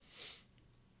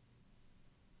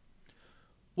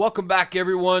Welcome back,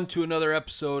 everyone, to another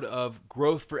episode of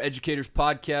Growth for Educators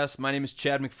podcast. My name is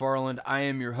Chad McFarland. I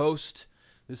am your host.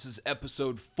 This is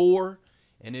episode 4,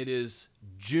 and it is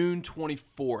June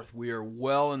 24th. We are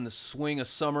well in the swing of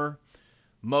summer.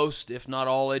 Most, if not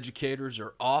all, educators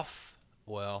are off.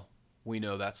 Well, we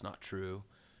know that's not true.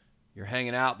 You're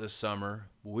hanging out this summer.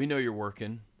 We know you're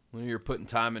working. We know you're putting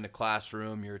time in the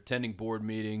classroom. You're attending board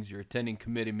meetings. You're attending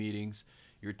committee meetings.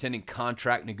 You're attending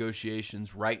contract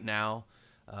negotiations right now.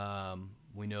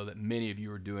 We know that many of you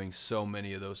are doing so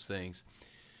many of those things.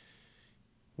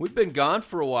 We've been gone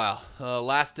for a while.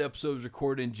 Last episode was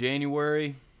recorded in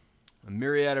January. A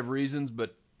myriad of reasons,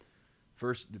 but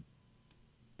first, the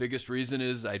biggest reason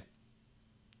is I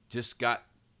just got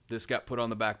put on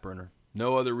the back burner.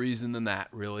 No other reason than that,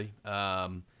 really.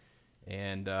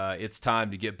 It's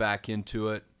time to get back into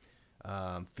it.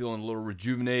 Feeling a little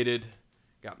rejuvenated.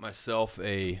 Got myself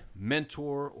a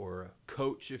mentor or a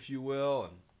coach, if you will,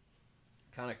 and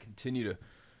kind of continue to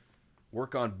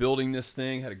work on building this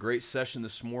thing. Had a great session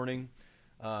this morning,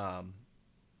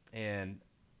 and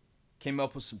came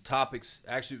up with some topics.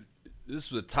 Actually,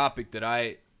 this was a topic that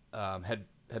I had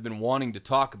been wanting to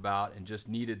talk about and just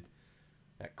needed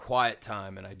that quiet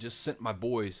time. And I just sent my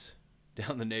boys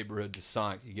down the neighborhood to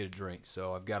Sonic to get a drink,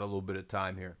 so I've got a little bit of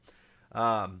time here.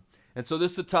 And so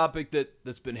this is a topic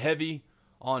that's been heavy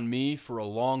on me for a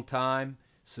long time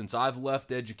since I've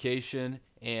left education,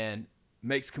 and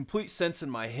makes complete sense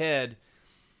in my head.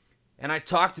 And I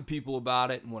talk to people about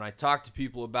it, and when I talk to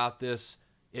people about this,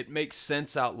 it makes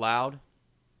sense out loud.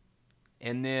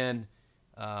 And then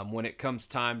when it comes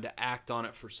time to act on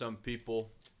it for some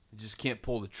people, you just can't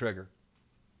pull the trigger.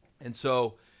 And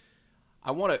so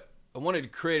I wanted to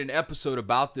create an episode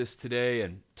about this today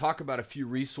and talk about a few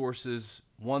resources,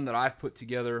 one that I've put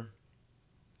together,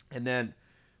 and then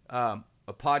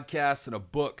a podcast and a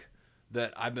book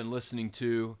that I've been listening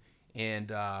to, and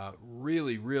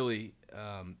really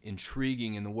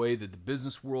intriguing in the way that the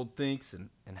business world thinks and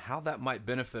how that might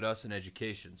benefit us in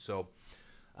education. So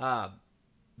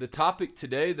the topic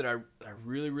today that I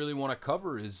really want to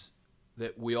cover is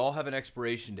that we all have an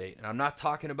expiration date. And I'm not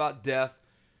talking about death,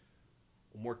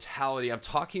 mortality. I'm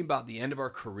talking about the end of our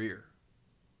career.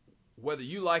 Whether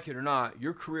you like it or not,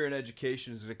 your career in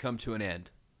education is going to come to an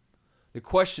end. The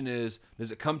question is,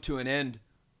 does it come to an end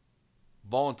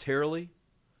voluntarily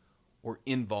or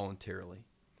involuntarily?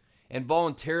 And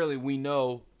voluntarily, we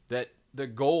know that the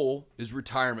goal is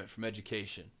retirement from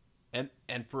education. And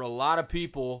for a lot of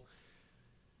people,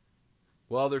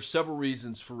 well, there's several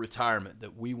reasons for retirement,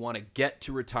 that we want to get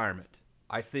to retirement.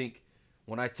 I think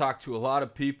when I talk to a lot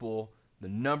of people, the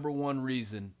number one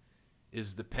reason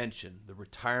is the pension, the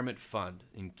retirement fund.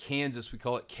 In Kansas, we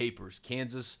call it KPERS,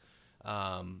 Kansas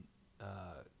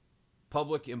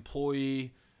Public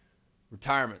Employee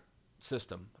Retirement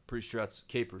System. I'm pretty sure that's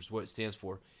KPERS, what it stands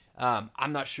for.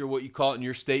 I'm not sure what you call it in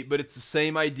your state, but it's the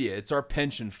same idea. It's our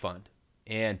pension fund.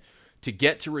 And to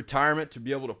get to retirement, to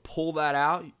be able to pull that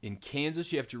out, in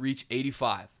Kansas, you have to reach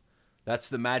 85. That's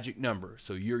the magic number.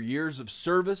 So your years of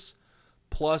service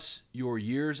plus your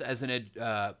years as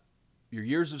your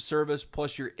years of service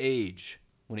plus your age.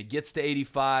 When it gets to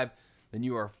 85, then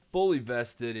you are fully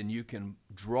vested, and you can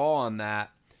draw on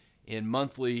that in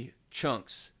monthly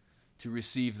chunks to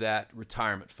receive that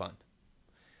retirement fund.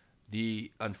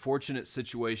 The unfortunate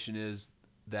situation is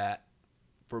that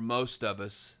for most of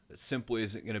us, it simply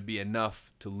isn't going to be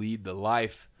enough to lead the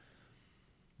life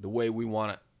the way we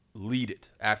want to lead it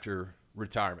after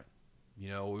retirement. You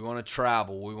know, we want to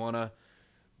travel, we want to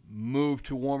move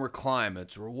to warmer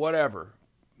climates or whatever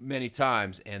many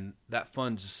times, and that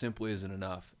fund just simply isn't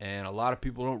enough. And a lot of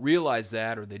people don't realize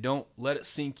that, or they don't let it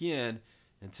sink in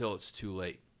until it's too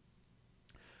late.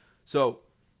 So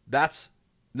that's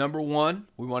number one.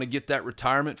 We want to get that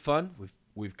retirement fund.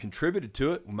 We've contributed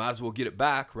to it. We might as well get it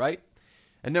back, right?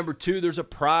 And number two, there's a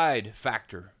pride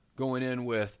factor going in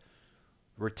with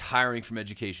retiring from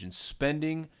education,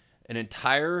 spending an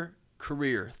entire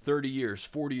career, 30 years,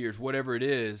 40 years, whatever it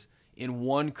is, in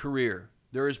one career.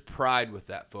 There is pride with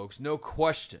that, folks. No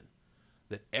question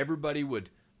that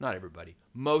not everybody,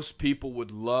 most people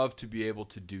would love to be able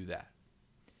to do that.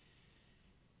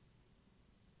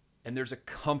 And there's a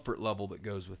comfort level that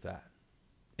goes with that.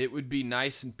 It would be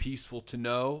nice and peaceful to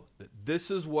know that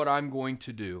this is what I'm going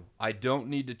to do. I don't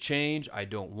need to change. I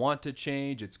don't want to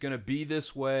change. It's going to be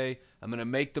this way. I'm going to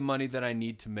make the money that I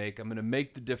need to make. I'm going to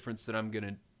make the difference that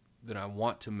I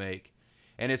want to make.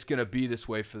 And it's going to be this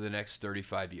way for the next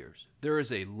 35 years. There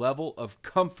is a level of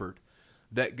comfort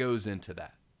that goes into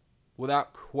that,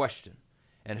 without question.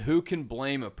 And who can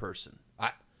blame a person?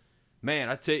 I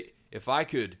tell you, if I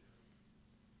could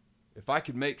if I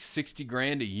could make 60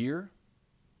 grand a year,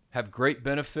 have great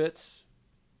benefits,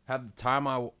 have the time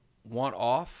I want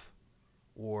off,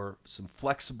 or some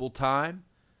flexible time,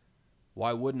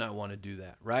 why wouldn't I want to do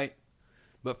that, right?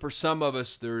 But for some of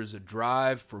us, there is a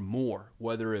drive for more,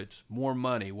 whether it's more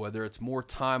money, whether it's more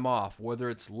time off, whether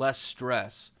it's less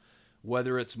stress,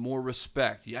 whether it's more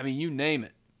respect. I mean, you name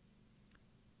it.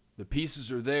 The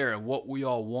pieces are there and what we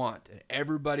all want. And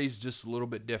everybody's just a little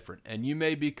bit different. And you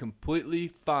may be completely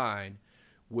fine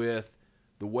with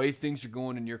the way things are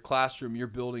going in your classroom, your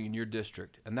building, and your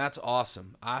district. And that's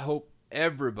awesome. I hope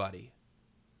everybody,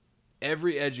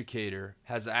 every educator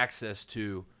has access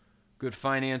to good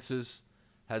finances,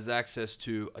 has access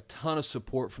to a ton of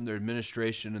support from their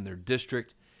administration and their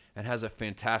district, and has a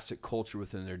fantastic culture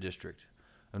within their district.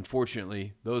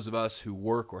 Unfortunately, those of us who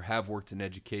work or have worked in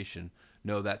education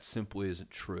know that simply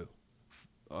isn't true.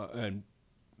 And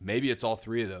maybe it's all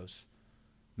three of those.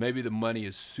 Maybe the money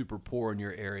is super poor in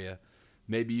your area.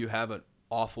 Maybe you have an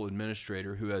awful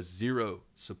administrator who has zero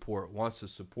support, wants to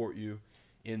support you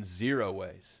in zero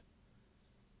ways.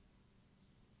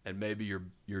 And maybe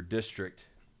your district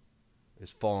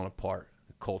is falling apart.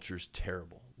 The culture's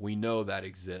terrible. We know that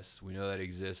exists. We know that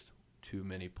exists too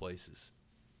many places.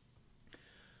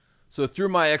 So through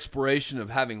my exploration of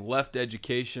having left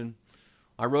education,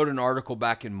 I wrote an article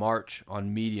back in March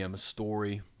on Medium, a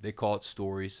story. They call it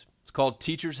stories. It's called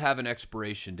Teachers Have an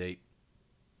Expiration Date.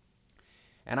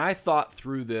 And I thought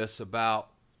through this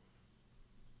about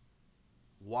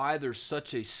why there's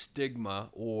such a stigma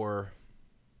or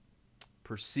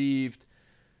perceived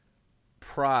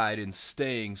pride in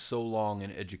staying so long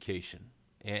in education.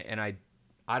 And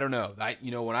I don't know.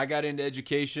 When I got into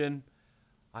education,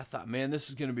 I thought, man, this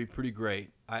is going to be pretty great.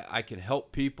 I can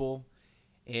help people,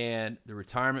 and the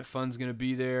retirement fund's going to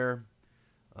be there.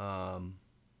 I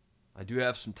do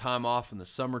have some time off in the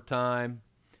summertime.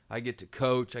 I get to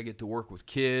coach. I get to work with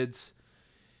kids.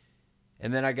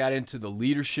 And then I got into the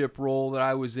leadership role that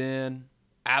I was in.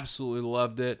 Absolutely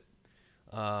loved it.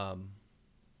 And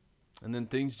then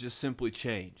things just simply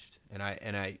changed. And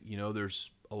I there's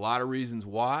a lot of reasons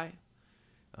why.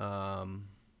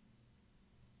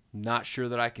 Not sure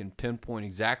that I can pinpoint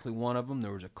exactly one of them.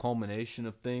 There was a culmination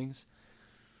of things.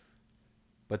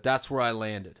 But that's where I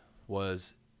landed,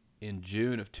 was in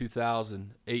June of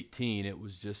 2018. It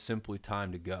was just simply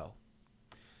time to go.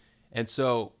 And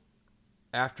so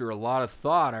after a lot of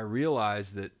thought, I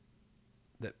realized that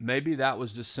maybe that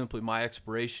was just simply my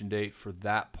expiration date for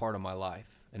that part of my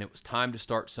life. And it was time to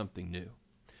start something new.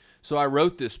 So I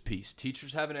wrote this piece.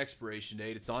 Teachers Have an Expiration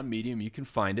Date. It's on Medium. You can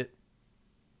find it.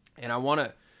 And I want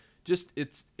to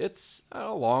it's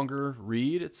a longer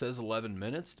read. It says 11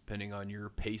 minutes, depending on your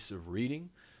pace of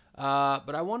reading.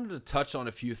 But I wanted to touch on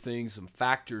a few things, some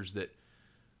factors that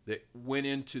went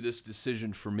into this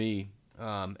decision for me.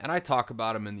 And I talk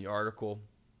about them in the article.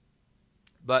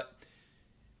 But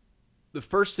the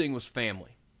first thing was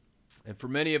family. And for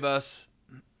many of us,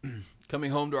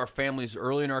 coming home to our families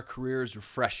early in our career is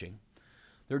refreshing.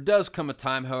 There does come a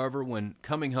time, however, when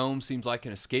coming home seems like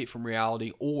an escape from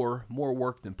reality or more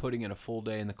work than putting in a full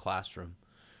day in the classroom.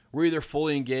 We're either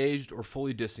fully engaged or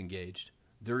fully disengaged.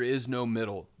 There is no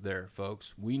middle there,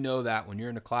 folks. We know that when you're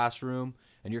in a classroom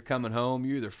and you're coming home,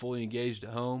 you're either fully engaged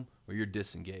at home or you're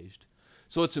disengaged.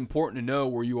 So it's important to know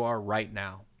where you are right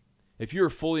now. If you're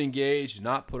fully engaged and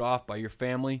not put off by your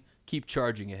family, keep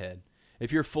charging ahead.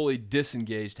 If you're fully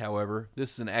disengaged, however,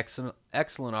 this is an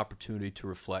excellent opportunity to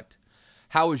reflect.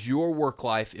 How is your work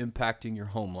life impacting your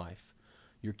home life?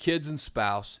 Your kids and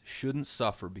spouse shouldn't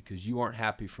suffer because you aren't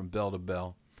happy from bell to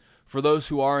bell. For those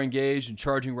who are engaged and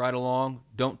charging right along,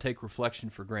 don't take reflection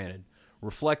for granted.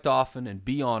 Reflect often and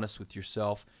be honest with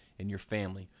yourself and your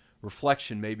family.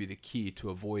 Reflection may be the key to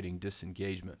avoiding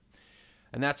disengagement.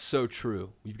 And that's so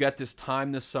true. We've got this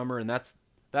time this summer, and that's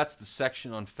the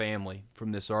section on family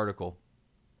from this article.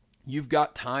 You've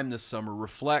got time this summer.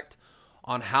 Reflect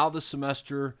on how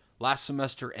the last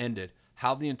semester ended,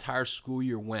 how the entire school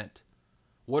year went.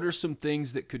 What are some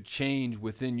things that could change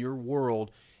within your world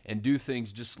and do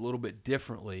things just a little bit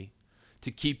differently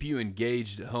to keep you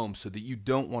engaged at home so that you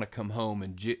don't want to come home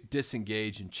and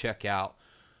disengage and check out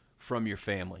from your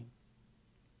family?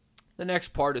 The next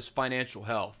part is financial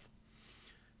health.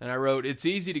 And I wrote, it's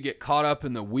easy to get caught up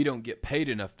in the we don't get paid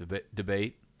enough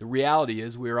debate. The reality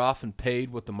is we are often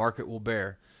paid what the market will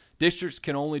bear. Districts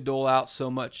can only dole out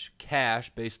so much cash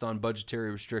based on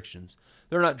budgetary restrictions.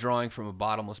 They're not drawing from a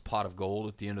bottomless pot of gold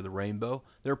at the end of the rainbow.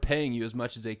 They're paying you as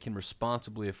much as they can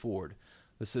responsibly afford.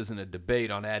 This isn't a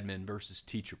debate on admin versus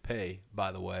teacher pay,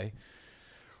 by the way.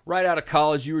 Right out of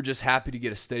college, you were just happy to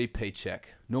get a steady paycheck.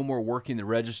 No more working the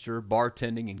register,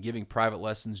 bartending, and giving private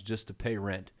lessons just to pay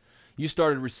rent. You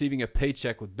started receiving a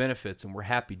paycheck with benefits and were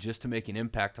happy just to make an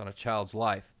impact on a child's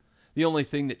life. The only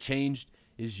thing that changed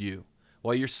is you.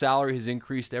 While your salary has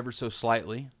increased ever so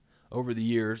slightly over the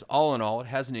years, all in all, it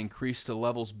hasn't increased to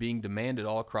levels being demanded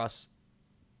all across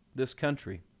this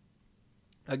country.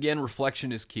 Again,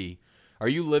 reflection is key. Are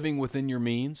you living within your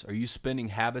means? Are your spending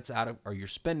habits out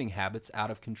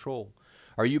of control?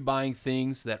 Are you buying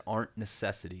things that aren't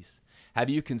necessities? Have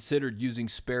you considered using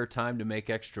spare time to make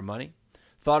extra money?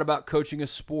 Thought about coaching a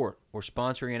sport or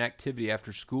sponsoring an activity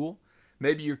after school?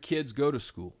 Maybe your kids go to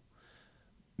school.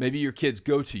 Maybe your kids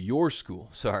go to your school,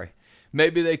 sorry.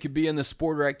 Maybe they could be in the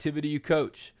sport or activity you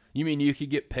coach. You mean you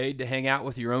could get paid to hang out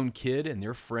with your own kid and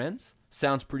their friends?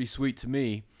 Sounds pretty sweet to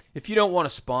me. If you don't want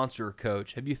to sponsor or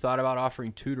coach, have you thought about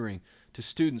offering tutoring to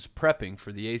students prepping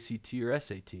for the ACT or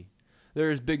SAT? There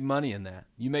is big money in that.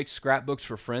 You make scrapbooks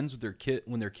for friends with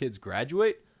when their kids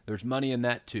graduate, there's money in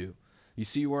that too. You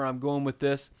see where I'm going with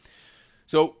this?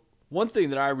 So one thing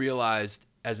that I realized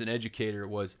as an educator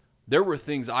was there were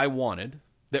things I wanted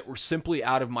that were simply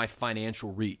out of my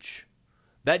financial reach.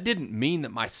 That didn't mean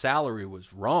that my salary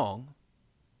was wrong.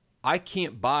 I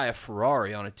can't buy a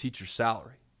Ferrari on a teacher's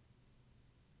salary.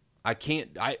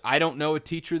 I don't know a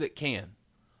teacher that can,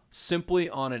 simply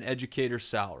on an educator's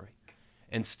salary,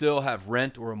 and still have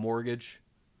rent or a mortgage,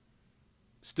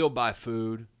 still buy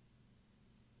food,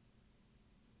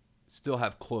 still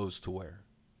have clothes to wear.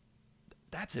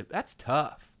 That's it. That's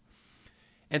tough.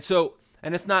 And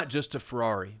it's not just a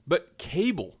Ferrari, but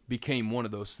cable became one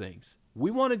of those things.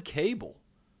 We wanted cable.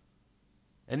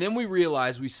 And then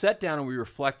we sat down and we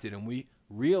reflected and we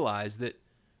realized that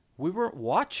we weren't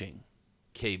watching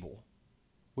cable.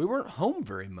 We weren't home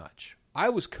very much. I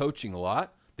was coaching a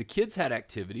lot. The kids had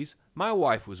activities. My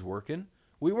wife was working.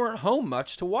 We weren't home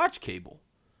much to watch cable.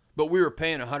 But we were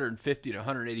paying $150 to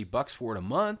 $180 for it a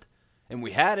month, and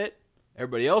we had it.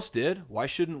 Everybody else did. Why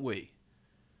shouldn't we?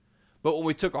 But when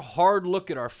we took a hard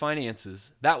look at our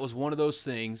finances, that was one of those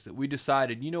things that we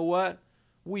decided, you know what?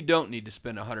 We don't need to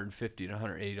spend $150 to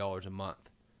 $180 a month.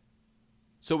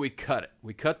 So we cut it.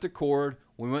 We cut the cord.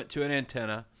 We went to an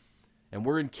antenna. And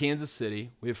we're in Kansas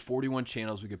City. We have 41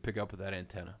 channels we could pick up with that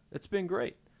antenna. It's been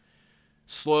great.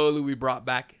 Slowly, we brought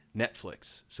back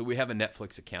Netflix. So we have a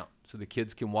Netflix account so the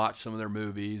kids can watch some of their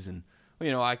movies. And,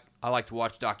 I like to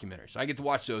watch documentaries. So I get to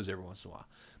watch those every once in a while.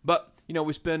 But,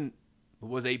 we spend, it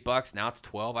was $8. Now it's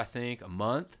 $12, I think, a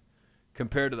month.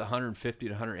 Compared to the $150 to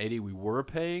 $180 we were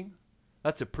paying,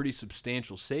 that's a pretty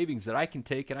substantial savings that I can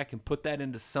take and I can put that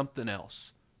into something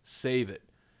else. Save it.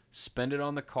 Spend it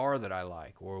on the car that I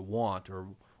like or want,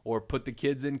 or put the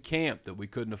kids in camp that we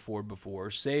couldn't afford before,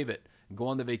 or save it and go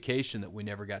on the vacation that we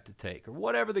never got to take, or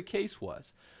whatever the case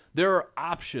was. There are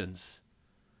options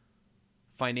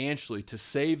financially to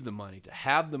save the money, to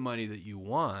have the money that you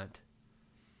want,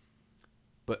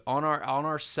 but on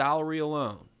our salary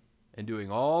alone and doing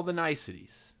all the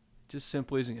niceties, it just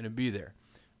simply isn't going to be there.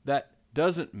 That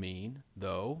doesn't mean,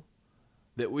 though,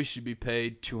 that we should be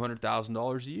paid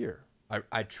 $200,000 a year.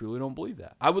 I truly don't believe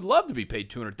that. I would love to be paid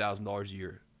 $200,000 a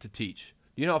year to teach.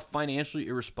 Do you know how financially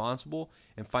irresponsible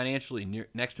and financially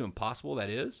next to impossible that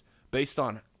is based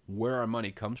on where our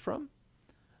money comes from?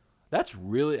 That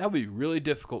would be really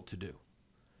difficult to do.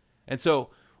 And so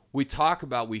we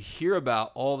hear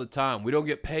about all the time, we don't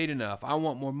get paid enough. I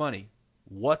want more money.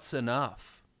 What's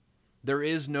enough?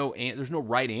 There's no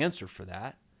right answer for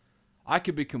that. I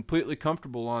could be completely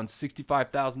comfortable on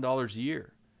 $65,000 a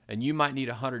year. And you might need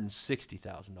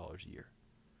 $160,000 a year.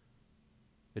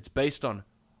 It's based on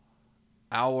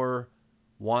our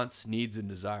wants, needs, and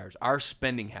desires, our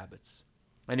spending habits.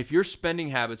 And if your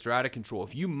spending habits are out of control,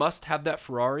 if you must have that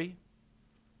Ferrari,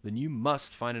 then you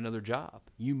must find another job.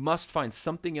 You must find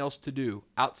something else to do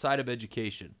outside of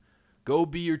education. Go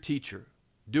be your teacher.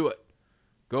 Do it.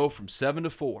 Go from 7 to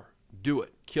 4. Do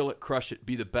it. Kill it, crush it,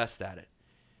 be the best at it.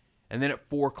 And then at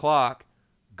 4 o'clock,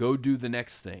 go do the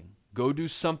next thing. Go do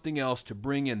something else to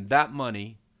bring in that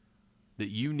money that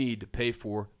you need to pay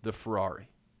for the Ferrari.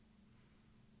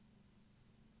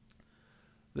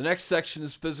 The next section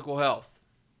is physical health.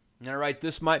 All right,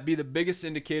 this might be the biggest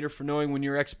indicator for knowing when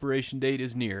your expiration date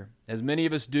is near. As many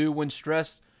of us do, when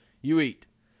stressed, you eat.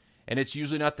 And it's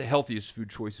usually not the healthiest food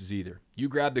choices either. You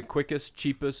grab the quickest,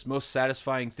 cheapest, most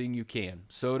satisfying thing you can.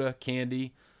 Soda,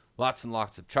 candy, lots and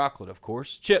lots of chocolate, of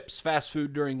course. Chips, fast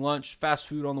food during lunch, fast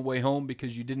food on the way home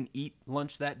because you didn't eat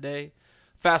lunch that day.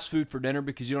 Fast food for dinner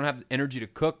because you don't have the energy to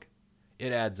cook.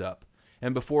 It adds up.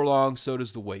 And before long, so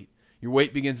does the weight. Your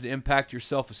weight begins to impact your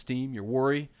self-esteem, your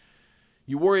worry,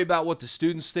 You worry about what the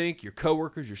students think, your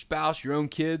coworkers, your spouse, your own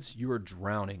kids, you are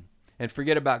drowning. And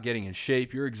forget about getting in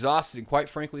shape. You're exhausted and quite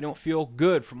frankly don't feel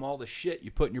good from all the shit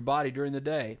you put in your body during the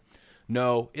day.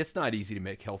 No, it's not easy to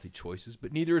make healthy choices,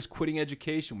 but neither is quitting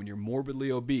education when you're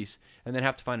morbidly obese and then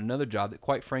have to find another job that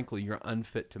quite frankly you're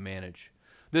unfit to manage.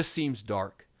 This seems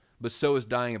dark, but so is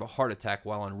dying of a heart attack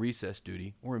while on recess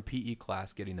duty or in PE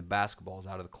class getting the basketballs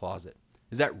out of the closet.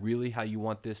 Is that really how you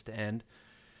want this to end?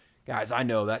 Guys, I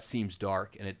know that seems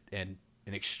dark and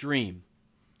extreme,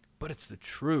 but it's the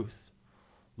truth.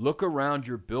 Look around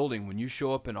your building when you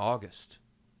show up in August.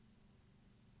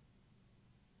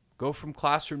 Go from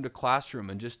classroom to classroom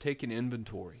and just take an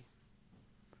inventory.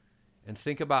 And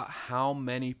think about how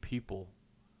many people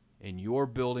in your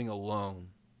building alone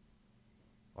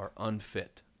are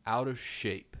unfit, out of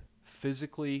shape,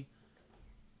 physically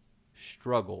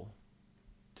struggle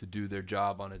to do their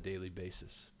job on a daily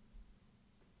basis.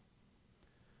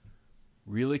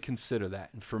 Really consider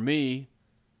that. And for me,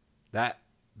 that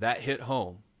hit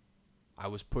home. I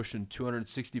was pushing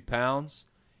 260 pounds,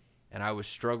 and I was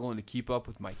struggling to keep up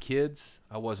with my kids.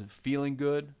 I wasn't feeling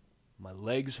good. My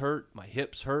legs hurt. My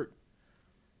hips hurt.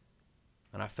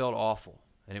 And I felt awful.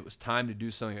 And it was time to do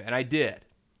something. And I did.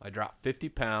 I dropped 50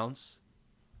 pounds.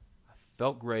 I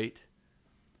felt great.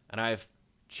 And I've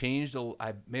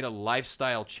made a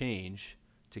lifestyle change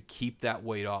to keep that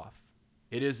weight off.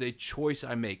 It is a choice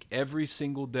I make every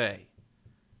single day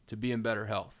to be in better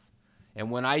health. And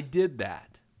when I did that,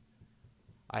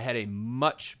 I had a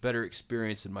much better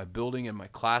experience in my building and my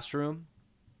classroom,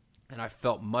 and I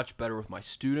felt much better with my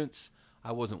students.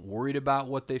 I wasn't worried about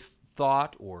what they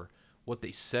thought or what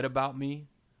they said about me.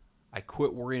 I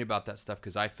quit worrying about that stuff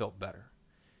because I felt better.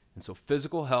 And so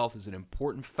physical health is an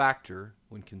important factor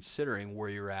when considering where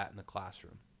you're at in the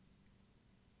classroom.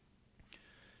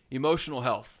 Emotional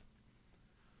health.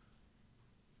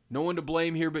 No one to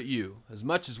blame here but you. As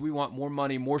much as we want more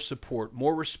money, more support,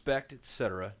 more respect,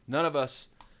 etc., none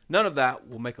of that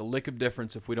will make a lick of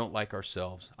difference if we don't like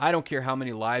ourselves. I don't care how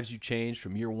many lives you change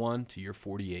from year 1 to year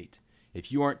 48.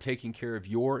 If you aren't taking care of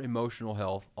your emotional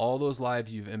health, all those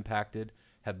lives you've impacted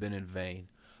have been in vain.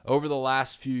 Over the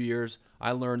last few years,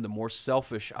 I learned the more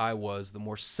selfish I was, the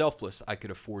more selfless I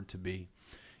could afford to be.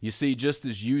 You see, just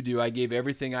as you do, I gave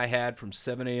everything I had from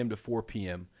 7 a.m. to 4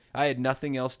 p.m. I had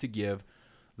nothing else to give,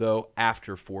 though,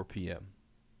 after 4 p.m.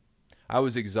 I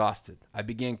was exhausted. I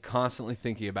began constantly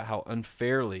thinking about how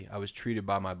unfairly I was treated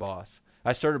by my boss.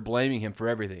 I started blaming him for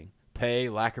everything: pay,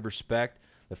 lack of respect,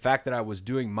 the fact that I was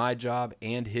doing my job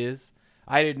and his.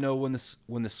 I didn't know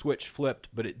when the switch flipped,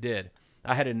 but it did.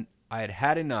 I had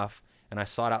had enough, and I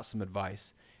sought out some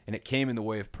advice, and it came in the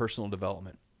way of personal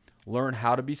development. Learn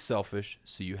how to be selfish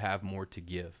so you have more to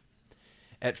give.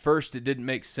 At first, it didn't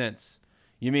make sense.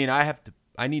 You mean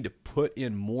I need to put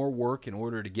in more work in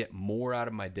order to get more out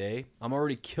of my day? I'm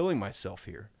already killing myself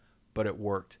here. But it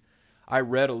worked. I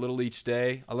read a little each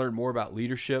day. I learned more about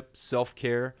leadership,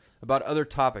 self-care, about other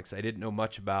topics I didn't know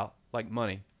much about, like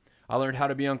money. I learned how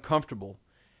to be uncomfortable,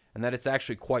 and that it's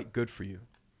actually quite good for you.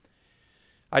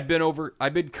 I'd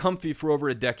been comfy for over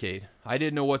a decade. I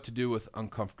didn't know what to do with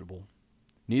uncomfortable.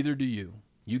 Neither do you.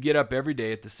 You get up every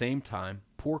day at the same time,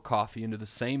 pour coffee into the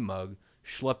same mug,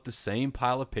 schlep the same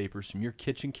pile of papers from your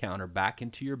kitchen counter back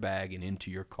into your bag and into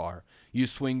your car. You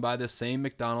swing by the same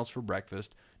McDonald's for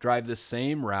breakfast, drive the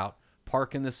same route,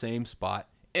 park in the same spot,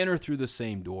 enter through the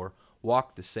same door,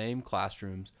 walk the same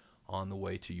classrooms on the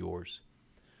way to yours.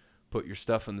 Put your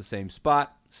stuff in the same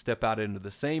spot, step out into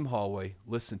the same hallway,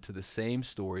 listen to the same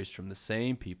stories from the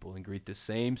same people, and greet the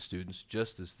same students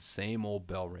just as the same old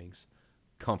bell rings.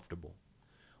 Comfortable.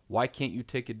 Why can't you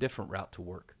take a different route to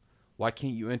work? Why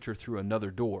can't you enter through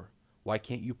another door? Why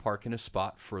can't you park in a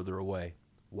spot further away?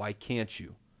 Why can't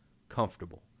you?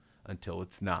 Comfortable. Until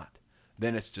it's not.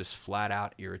 Then it's just flat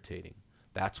out irritating.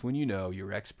 That's when you know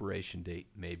your expiration date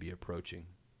may be approaching.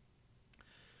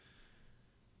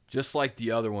 Just like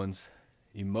the other ones,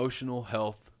 emotional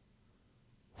health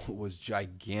was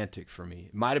gigantic for me.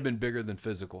 It might have been bigger than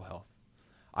physical health.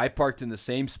 I parked in the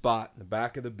same spot in the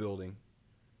back of the building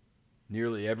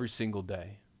nearly every single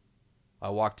day. I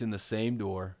walked in the same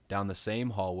door, down the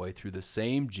same hallway, through the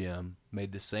same gym,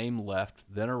 made the same left,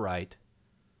 then a right,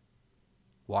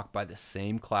 walked by the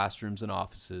same classrooms and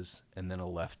offices, and then a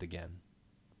left again.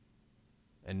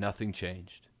 And nothing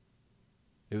changed.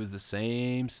 It was the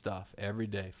same stuff every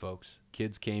day, folks.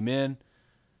 Kids came in,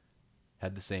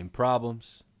 had the same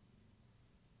problems.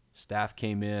 Staff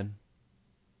came in,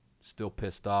 still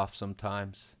pissed off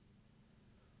sometimes.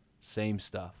 Same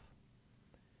stuff.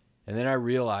 And then I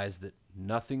realized that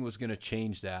nothing was going to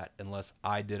change that unless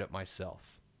I did it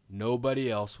myself. Nobody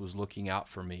else was looking out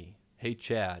for me. "Hey,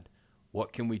 Chad,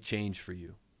 what can we change for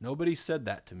you?" Nobody said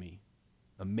that to me,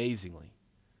 amazingly,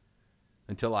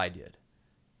 until I did.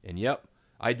 And yep,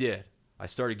 I did. I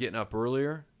started getting up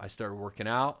earlier, I started working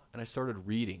out, and I started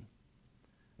reading.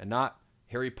 And not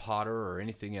Harry Potter or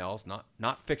anything else,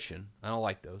 not fiction. I don't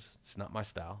like those. It's not my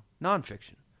style.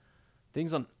 Nonfiction.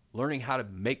 Things on learning how to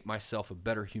make myself a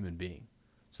better human being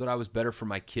so that I was better for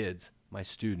my kids, my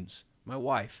students, my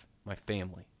wife, my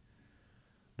family.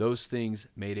 Those things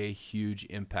made a huge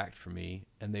impact for me,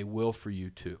 and they will for you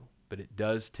too. But it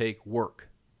does take work.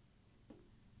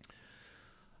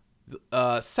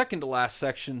 Second to last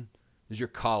section is your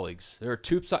colleagues. There are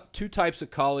two types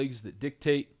of colleagues that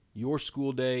dictate your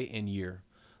school day and year.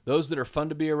 Those that are fun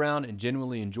to be around and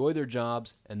genuinely enjoy their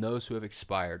jobs, and those who have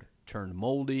expired, turned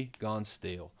moldy, gone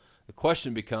stale. The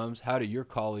question becomes, how do your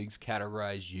colleagues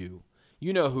categorize you?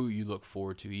 You know who you look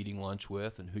forward to eating lunch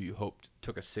with and who you hope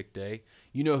took a sick day.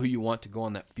 You know who you want to go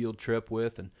on that field trip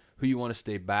with and who you want to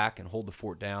stay back and hold the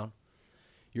fort down.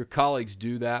 Your colleagues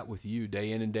do that with you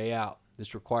day in and day out.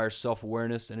 This requires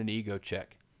self-awareness and an ego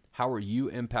check. How are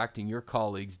you impacting your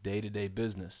colleagues' day-to-day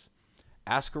business?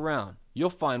 Ask around.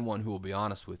 You'll find one who will be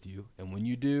honest with you, and when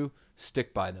you do,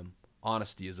 stick by them.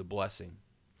 Honesty is a blessing.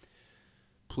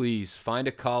 Please find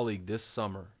a colleague this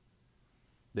summer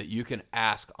that you can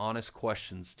ask honest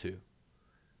questions to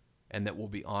and that will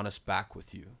be honest back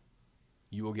with you.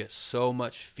 You will get so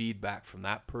much feedback from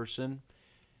that person,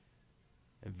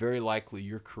 and very likely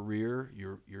your career,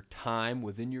 your time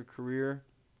within your career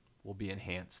will be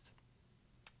enhanced.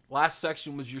 Last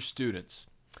section was your students.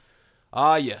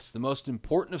 Ah, yes, the most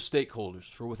important of stakeholders,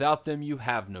 for without them you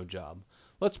have no job.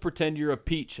 Let's pretend you're a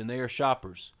peach and they are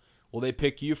shoppers. Will they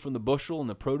pick you from the bushel in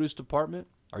the produce department?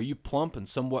 Are you plump and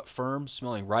somewhat firm,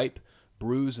 smelling ripe,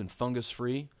 bruise and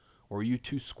fungus-free? Or are you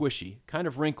too squishy, kind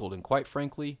of wrinkled, and quite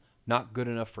frankly, not good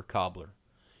enough for cobbler?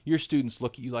 Your students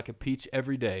look at you like a peach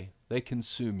every day. They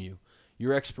consume you.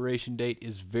 Your expiration date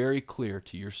is very clear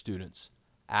to your students.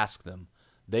 Ask them.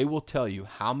 They will tell you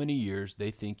how many years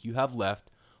they think you have left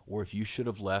or if you should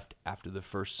have left after the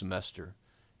first semester.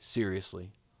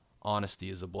 Seriously, honesty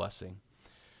is a blessing.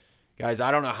 Guys,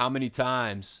 I don't know how many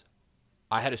times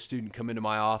I had a student come into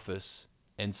my office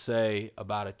and say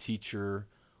about a teacher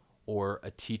or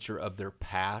a teacher of their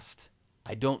past,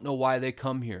 I don't know why they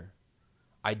come here.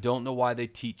 I don't know why they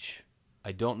teach.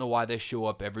 I don't know why they show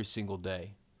up every single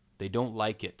day. They don't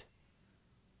like it.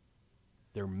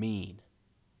 They're mean.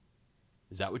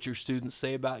 Is that what your students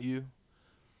say about you?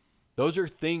 Those are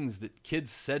things that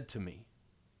kids said to me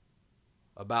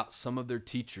about some of their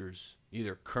teachers,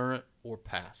 either current or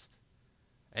past.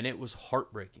 And it was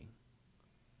heartbreaking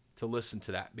to listen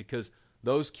to that because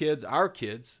those kids, our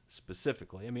kids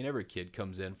specifically, I mean, every kid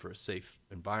comes in for a safe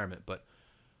environment, but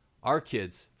our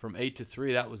kids from 8 to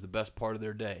 3, that was the best part of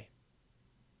their day.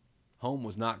 Home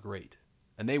was not great.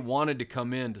 And they wanted to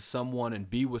come in to someone and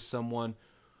be with someone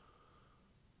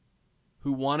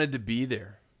who wanted to be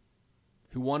there,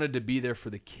 who wanted to be there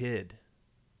for the kid.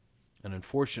 And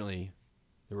unfortunately,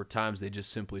 there were times they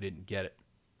just simply didn't get it.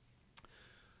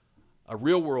 A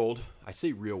real world, I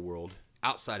say real world,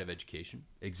 outside of education,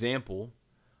 example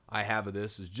I have of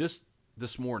this is just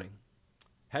this morning.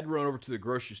 Had to run over to the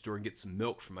grocery store and get some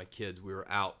milk for my kids. We were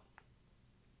out.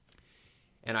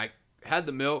 And I had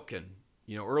the milk, and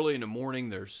early in the morning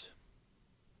there's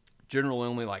generally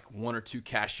only like 1 or 2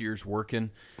 cashiers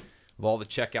working. Of all the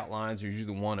checkout lines, there's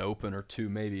usually 1 open or 2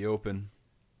 maybe open.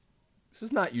 This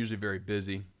is not usually very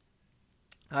busy.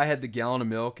 I had the gallon of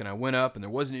milk, and I went up, and there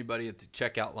wasn't anybody at the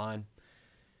checkout line.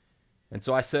 And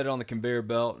so I set it on the conveyor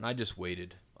belt, and I just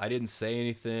waited. I didn't say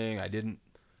anything. I didn't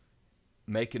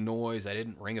make a noise. I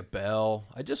didn't ring a bell.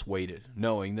 I just waited,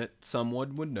 knowing that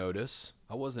someone would notice.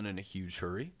 I wasn't in a huge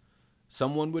hurry.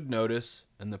 Someone would notice,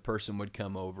 and the person would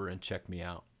come over and check me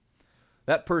out.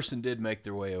 That person did make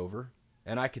their way over,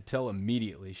 and I could tell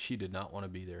immediately she did not want to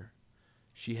be there.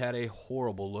 She had a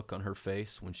horrible look on her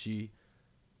face when she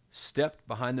stepped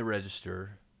behind the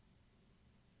register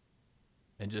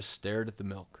and just stared at the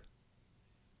milk.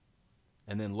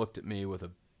 And then looked at me with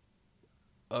a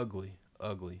ugly,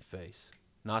 ugly face.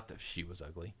 Not that she was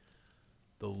ugly.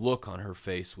 The look on her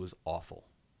face was awful.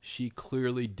 She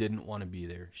clearly didn't want to be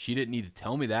there. She didn't need to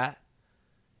tell me that.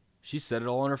 She said it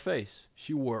all on her face.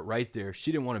 She wore it right there.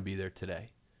 She didn't want to be there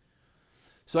today.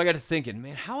 So I got to thinking,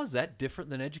 man, how is that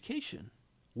different than education?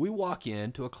 We walk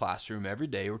into a classroom every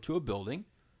day or to a building,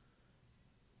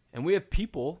 and we have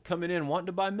people coming in wanting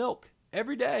to buy milk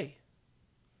every day.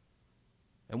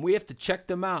 And we have to check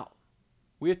them out.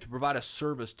 We have to provide a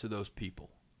service to those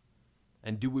people.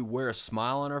 And do we wear a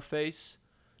smile on our face?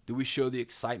 Do we show the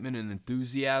excitement and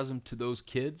enthusiasm to those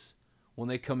kids when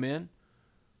they come in?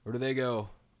 Or do they go,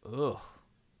 ugh,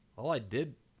 all I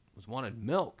did was wanted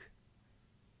milk,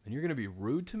 and you're going to be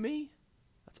rude to me?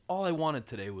 That's all I wanted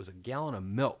today was a gallon of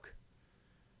milk.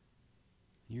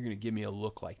 You're going to give me a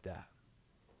look like that.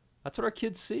 That's what our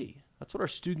kids see. That's what our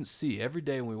students see every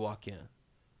day when we walk in.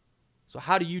 So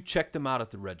how do you check them out at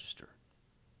the register?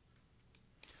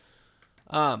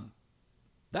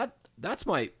 That's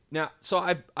my now. So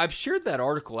I've shared that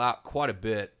article out quite a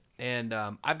bit, and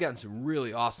I've gotten some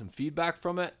really awesome feedback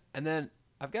from it, and then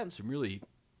I've gotten some really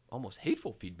almost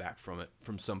hateful feedback from it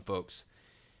from some folks.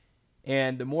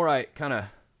 And the more I kind of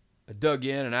dug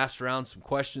in and asked around some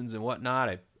questions and whatnot,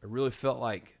 I really felt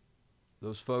like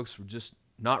those folks were just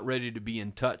not ready to be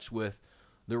in touch with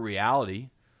the reality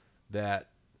that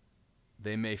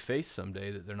they may face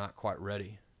someday, that they're not quite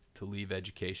ready to leave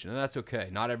education. And that's okay.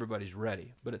 Not everybody's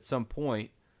ready. But at some point,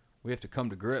 we have to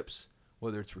come to grips,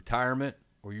 whether it's retirement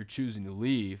or you're choosing to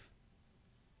leave,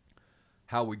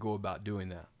 how we go about doing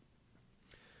that.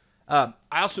 I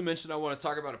also mentioned I want to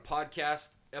talk about a podcast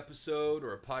episode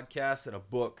or a podcast and a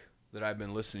book that I've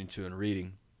been listening to and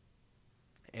reading.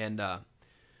 And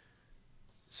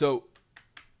so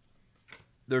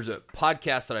there's a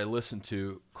podcast that I listen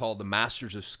to called The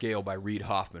Masters of Scale by Reid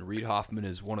Hoffman. Reid Hoffman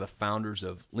is one of the founders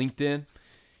of LinkedIn.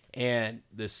 And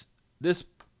this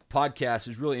podcast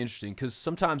is really interesting because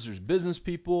sometimes there's business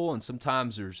people and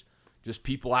sometimes there's just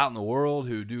people out in the world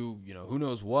who do, who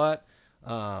knows what.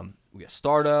 We got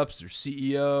startups, there's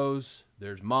CEOs,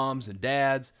 there's moms and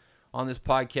dads on this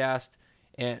podcast.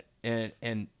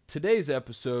 And today's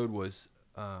episode was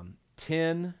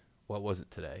 10, well, it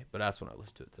wasn't today, but that's when I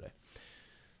listened to it today.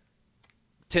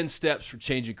 10 steps for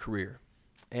changing career.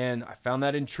 And I found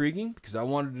that intriguing because I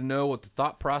wanted to know what the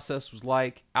thought process was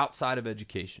like outside of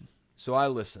education. So I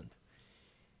listened.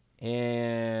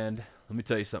 And let me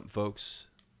tell you something, folks.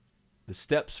 The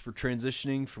steps for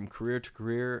transitioning from career to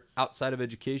career outside of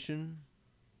education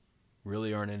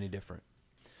really aren't any different.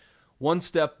 One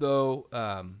step, though,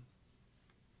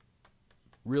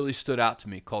 really stood out to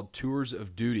me, called tours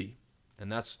of duty.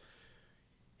 And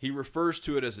he refers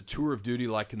to it as a tour of duty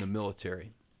like in the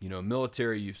military.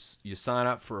 Military, you sign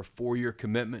up for a 4-year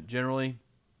commitment generally,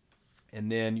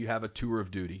 and then you have a tour of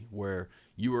duty where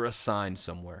you are assigned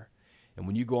somewhere. And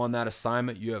when you go on that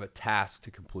assignment, you have a task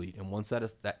to complete. And once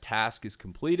that task is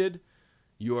completed,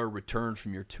 you are returned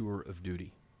from your tour of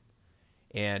duty.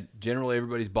 And generally,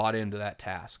 everybody's bought into that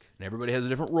task. And everybody has a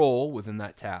different role within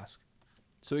that task.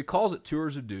 So he calls it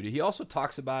tours of duty. He also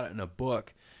talks about it in a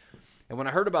book. And when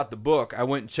I heard about the book, I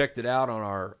went and checked it out on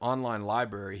our online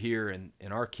library here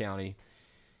in our county.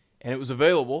 And it was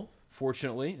available,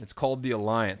 fortunately. It's called The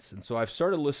Alliance. And so I've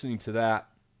started listening to that.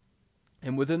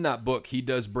 And within that book, he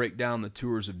does break down the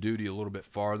tours of duty a little bit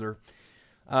farther.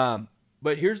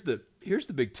 But here's the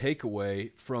big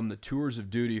takeaway from the tours of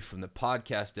duty from the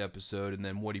podcast episode and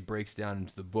then what he breaks down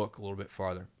into the book a little bit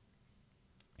farther.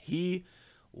 He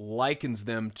likens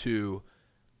them to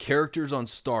characters on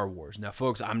Star Wars. Now,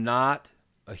 folks, I'm not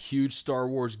a huge Star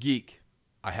Wars geek.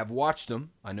 I have watched them.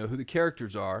 I know who the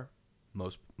characters are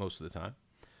most of the time.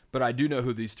 But I do know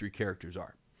who these 3 characters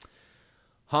are.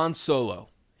 Han Solo.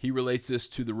 He relates this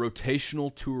to the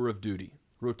rotational tour of duty.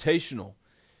 Rotational,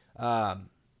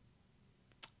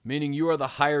 meaning you are the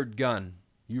hired gun.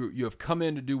 You have come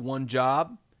in to do one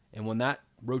job, and when that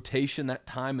rotation, that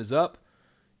time is up,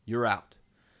 you're out.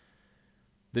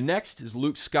 The next is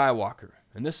Luke Skywalker,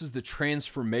 and this is the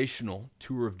transformational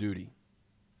tour of duty.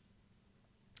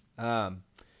 The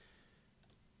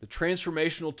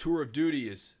transformational tour of duty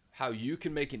is how you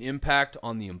can make an impact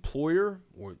on the employer,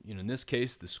 or in this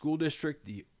case, the school district,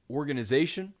 the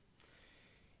organization,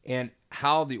 and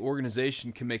how the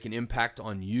organization can make an impact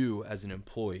on you as an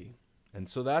employee. And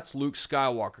so that's Luke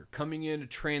Skywalker coming in to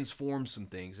transform some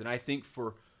things. And I think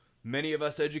for many of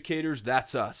us educators,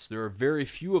 that's us. There are very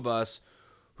few of us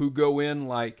who go in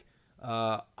like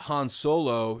Han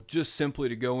Solo just simply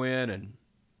to go in and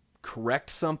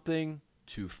correct something,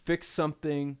 to fix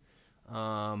something,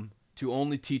 to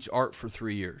only teach art for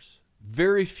 3 years.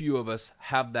 Very few of us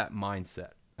have that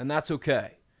mindset, and that's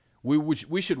okay.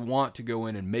 We should want to go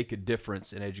in and make a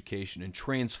difference in education and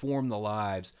transform the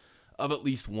lives of at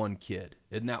least one kid.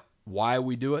 Isn't that why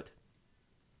we do it?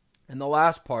 And the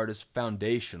last part is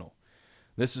foundational.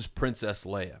 This is Princess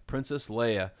Leia. Princess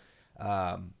Leia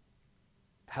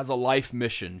has a life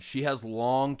mission. She has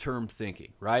long-term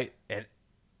thinking, right?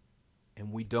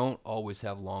 And we don't always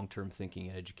have long-term thinking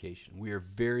in education. We are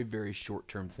very, very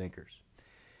short-term thinkers.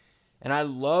 And I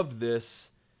love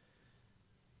this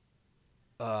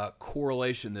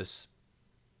correlation, this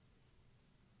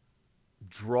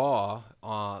draw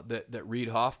that Reid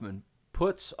Hoffman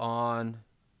puts on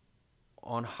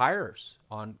hires,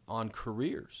 on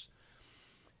careers.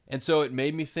 And so it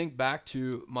made me think back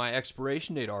to my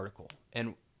expiration date article.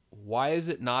 And why is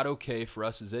it not okay for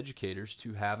us as educators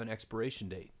to have an expiration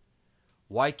date?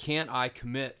 Why can't I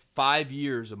commit 5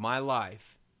 years of my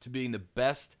life to being the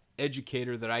best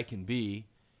educator that I can be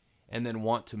and then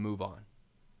want to move on?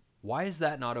 Why is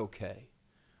that not okay?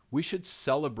 We should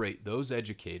celebrate those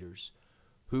educators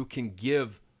who can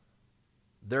give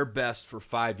their best for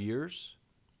 5 years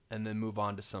and then move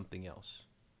on to something else.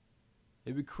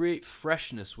 It would create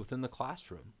freshness within the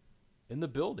classroom, in the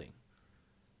building.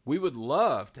 We would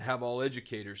love to have all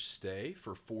educators stay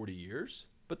for 40 years,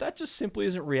 but that just simply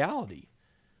isn't reality.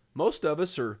 Most of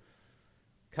us are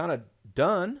kind of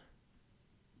done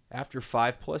after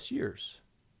 5+ years.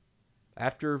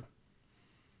 After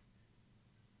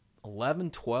 11,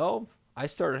 12, I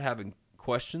started having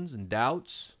questions and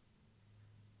doubts.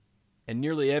 And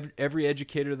nearly every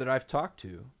educator that I've talked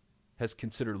to has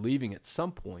considered leaving at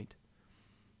some point.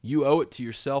 You owe it to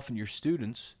yourself and your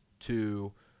students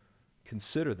to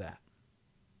consider that.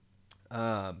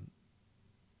 Let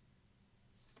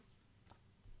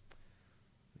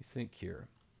me think here.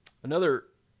 Another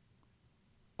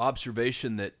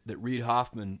observation that Reid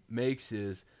Hoffman makes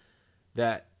is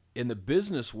that in the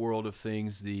business world of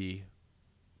things, the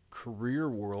career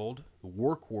world, the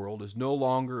work world, is no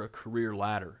longer a career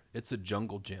ladder. It's a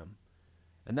jungle gym.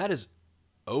 And that is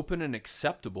open and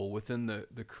acceptable within the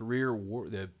career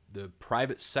the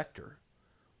private sector.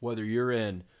 Whether you're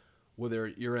in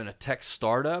a tech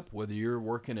startup, whether you're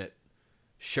working at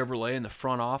Chevrolet in the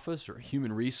front office or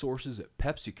human resources at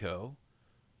PepsiCo,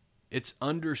 it's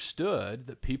understood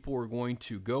that people are going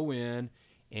to go in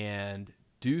and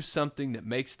do something that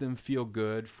makes them feel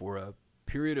good for a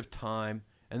period of time,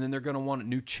 and then they're going to want a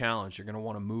new challenge. They're going to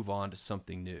want to move on to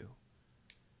something new.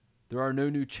 There are no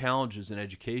new challenges in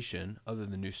education other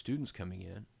than new students coming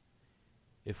in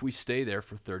if we stay there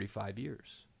for 35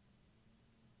 years.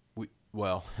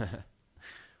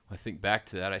 I think back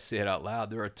to that. I say it out loud.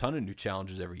 There are a ton of new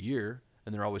challenges every year,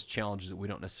 and there are always challenges that we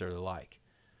don't necessarily like.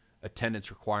 Attendance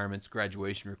requirements,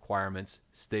 graduation requirements,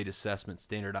 state assessment,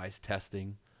 standardized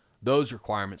testing. Those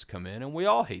requirements come in, and we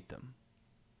all hate them.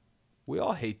 We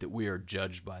all hate that we are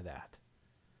judged by that.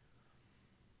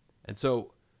 And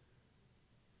so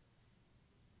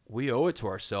we owe it to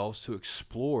ourselves to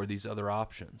explore these other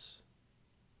options.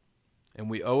 And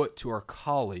we owe it to our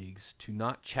colleagues to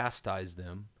not chastise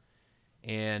them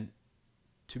and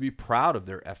to be proud of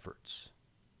their efforts.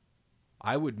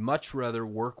 I would much rather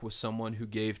work with someone who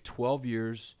gave 12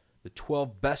 years, the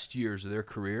 12 best years of their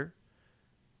career,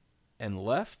 and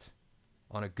left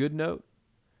on a good note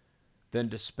than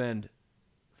to spend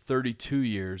 32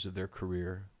 years of their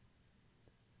career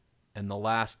and the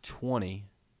last 20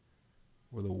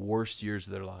 were the worst years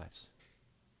of their lives.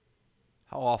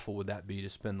 How awful would that be to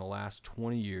spend the last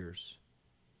 20 years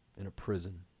in a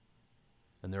prison?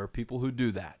 And there are people who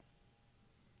do that,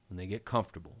 and they get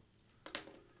comfortable.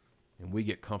 And we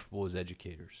get comfortable as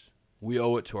educators. We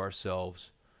owe it to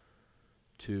ourselves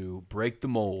to break the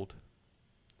mold,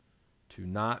 to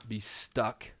not be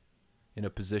stuck in a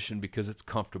position because it's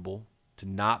comfortable, to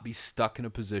not be stuck in a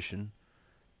position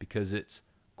because it's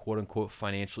quote-unquote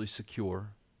financially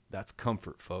secure. That's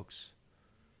comfort, folks.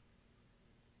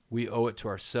 We owe it to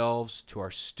ourselves, to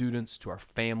our students, to our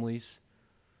families,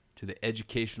 to the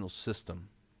educational system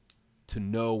to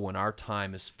know when our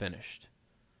time is finished.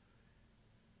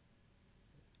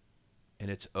 And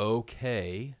it's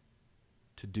okay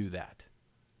to do that.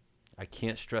 I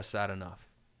can't stress that enough.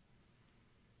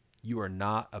 You are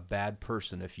not a bad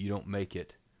person if you don't make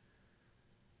it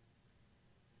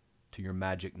to your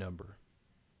magic number.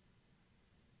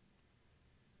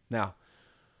 Now,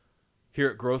 here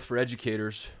at Growth for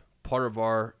Educators, part of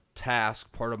our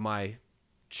task, part of my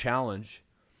challenge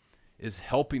is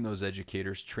helping those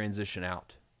educators transition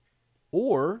out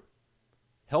or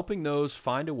helping those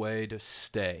find a way to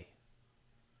stay.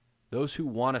 Those who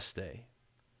want to stay.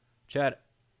 Chad,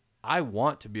 I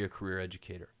want to be a career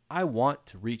educator. I want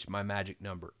to reach my magic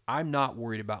number. I'm not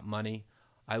worried about money.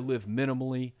 I live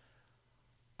minimally.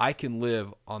 I can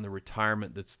live on the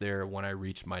retirement that's there when I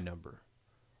reach my number.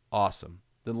 Awesome.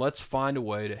 Then let's find a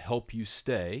way to help you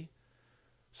stay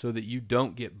so that you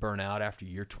don't get burnt out after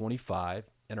year 25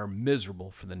 and are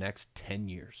miserable for the next 10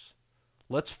 years.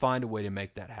 Let's find a way to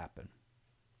make that happen.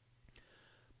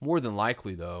 More than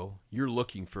likely, though, you're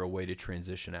looking for a way to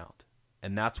transition out,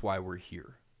 and that's why we're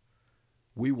here.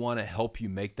 We want to help you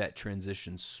make that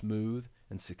transition smooth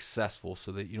and successful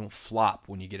so that you don't flop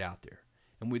when you get out there.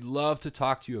 And we'd love to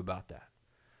talk to you about that.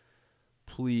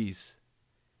 Please,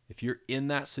 if you're in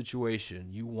that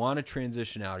situation, you want to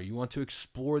transition out or you want to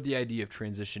explore the idea of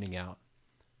transitioning out,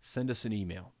 send us an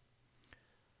email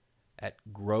at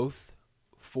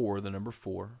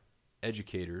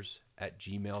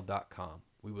growth4educators@gmail.com.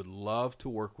 We would love to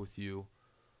work with you,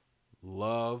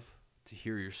 love to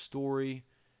hear your story,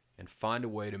 and find a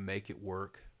way to make it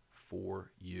work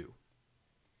for you.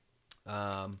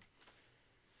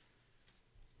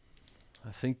 I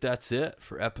think that's it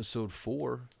for episode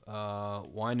 4.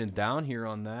 Winding down here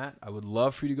on that, I would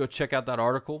love for you to go check out that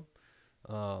article.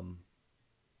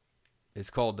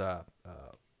 It's called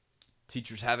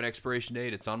Teachers Have an Expiration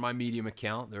Date. It's on my Medium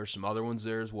account. There are some other ones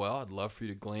there as well. I'd love for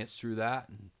you to glance through that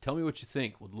and tell me what you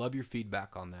think. Would love your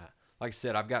feedback on that. Like I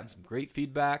said, I've gotten some great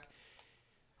feedback,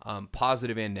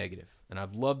 positive and negative. And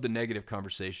I've loved the negative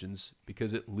conversations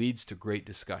because it leads to great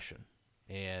discussion.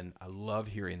 And I love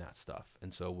hearing that stuff.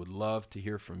 And so would love to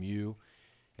hear from you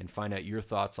and find out your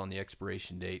thoughts on the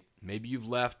expiration date. Maybe you've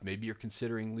left. Maybe you're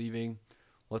considering leaving.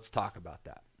 Let's talk about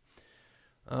that.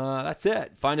 That's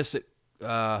it. Find us at,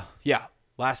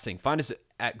 last thing. Find us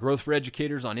at Growth for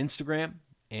Educators on Instagram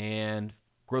and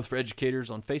Growth for Educators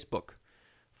on Facebook.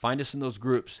 Find us in those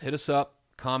groups. Hit us up,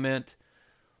 comment,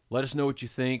 let us know what you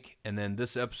think. And then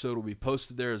this episode will be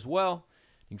posted there as well.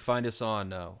 You can find us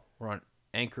on, we're on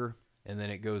Anchor. And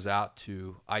then it goes out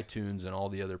to iTunes and all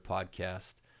the other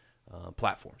podcast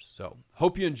platforms. So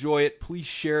hope you enjoy it. Please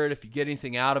share it if you get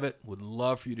anything out of it. Would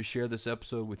love for you to share this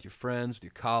episode with your friends, with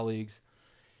your colleagues.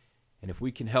 And if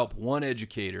we can help one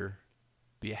educator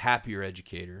be a happier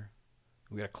educator,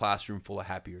 we got a classroom full of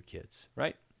happier kids,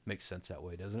 right? Makes sense that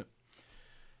way, doesn't it?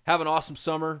 Have an awesome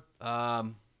summer.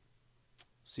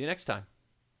 See you next time.